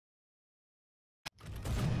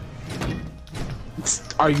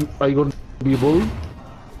Are you going to be a bully?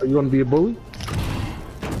 Are you going to be a bully?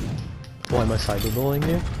 Why am I cyberbullying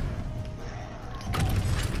you?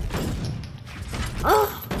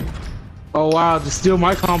 Oh wow, just steal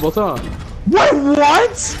my combos, huh? Wait,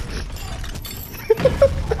 what?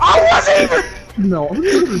 I wasn't even. No, I'm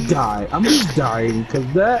gonna die. I'm just dying because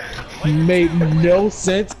that made no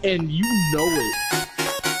sense, and you know it.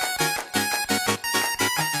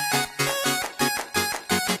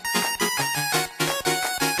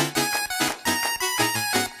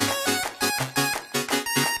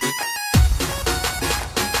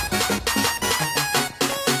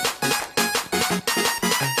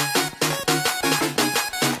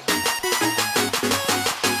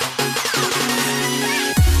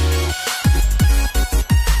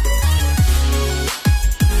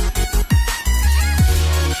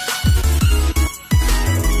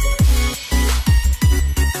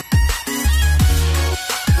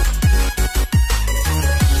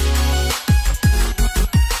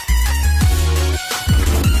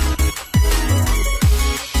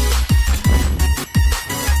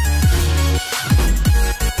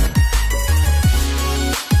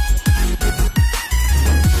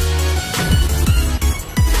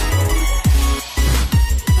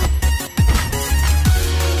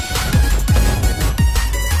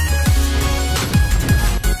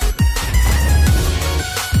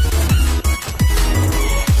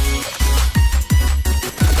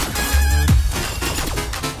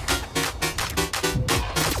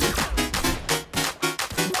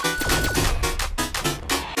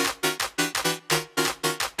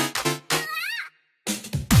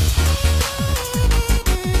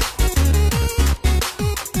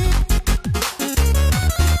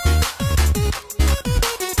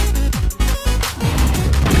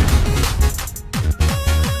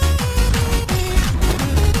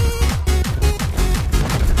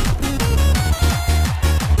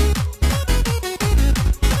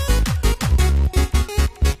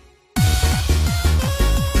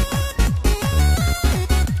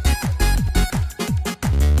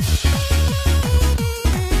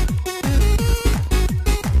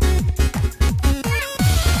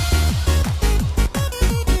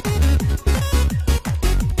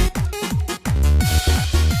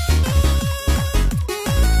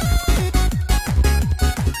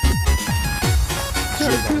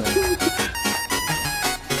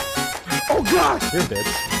 Oh god! You're a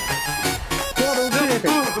bitch.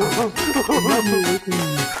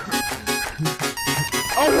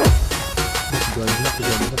 Oh!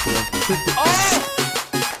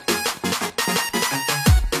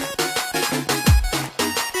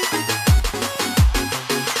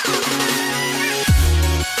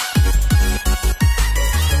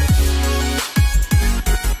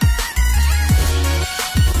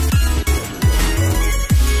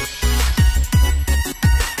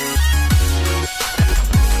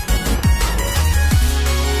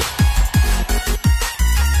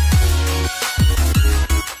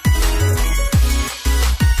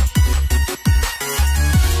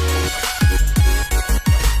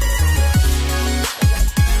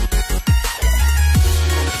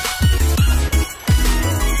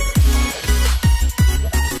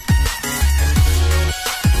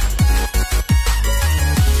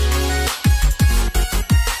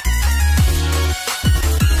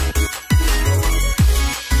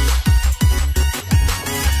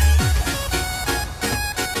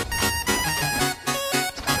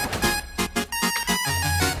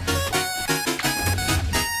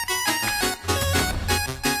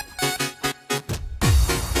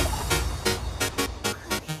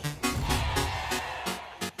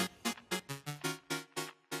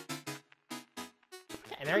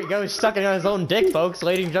 And there you go, he's sucking on his own dick, folks.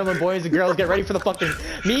 Ladies and gentlemen, boys and girls, get ready for the fucking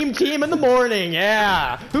meme team in the morning.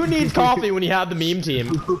 Yeah. Who needs coffee when you have the meme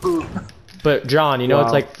team? But John, you know,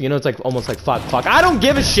 it's like, almost like fuck. I don't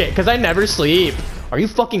give a shit because I never sleep. Are you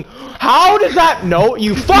fucking? How does that? No,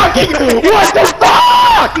 you fucking. What the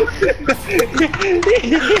fuck?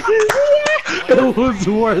 It was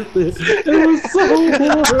worth it. It was so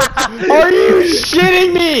worth it. Are you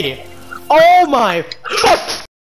shitting me? Oh my fuck.